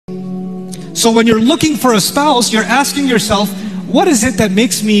So when you're looking for a spouse, you're asking yourself, what is it that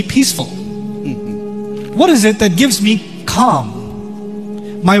makes me peaceful? What is it that gives me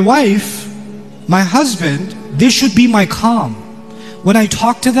calm? My wife, my husband, they should be my calm. When I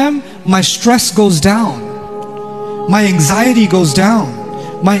talk to them, my stress goes down. My anxiety goes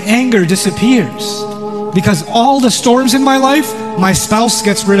down. My anger disappears. Because all the storms in my life, my spouse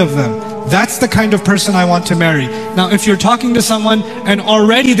gets rid of them. That's the kind of person I want to marry. Now, if you're talking to someone and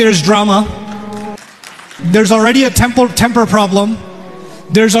already there's drama, there's already a temper problem,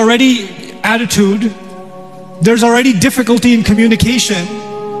 there's already attitude, there's already difficulty in communication,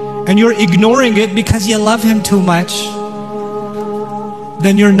 and you're ignoring it because you love him too much,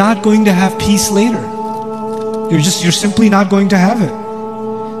 then you're not going to have peace later. You're simply not going to have it.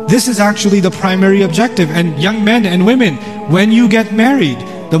 This is actually the primary objective. And young men and women, when you get married,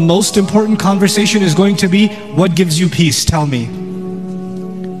 the most important conversation is going to be, what gives you peace? Tell me.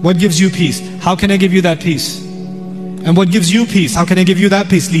 What gives you peace? How can I give you that peace? And what gives you peace? How can I give you that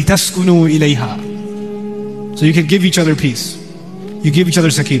peace? لِتَسْكُنُوا إِلَيْهَا. So you can give each other peace. You give each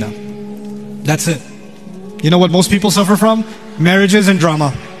other sakina. That's it. You know what most people suffer from? Marriages and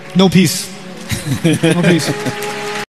drama. No peace. No peace.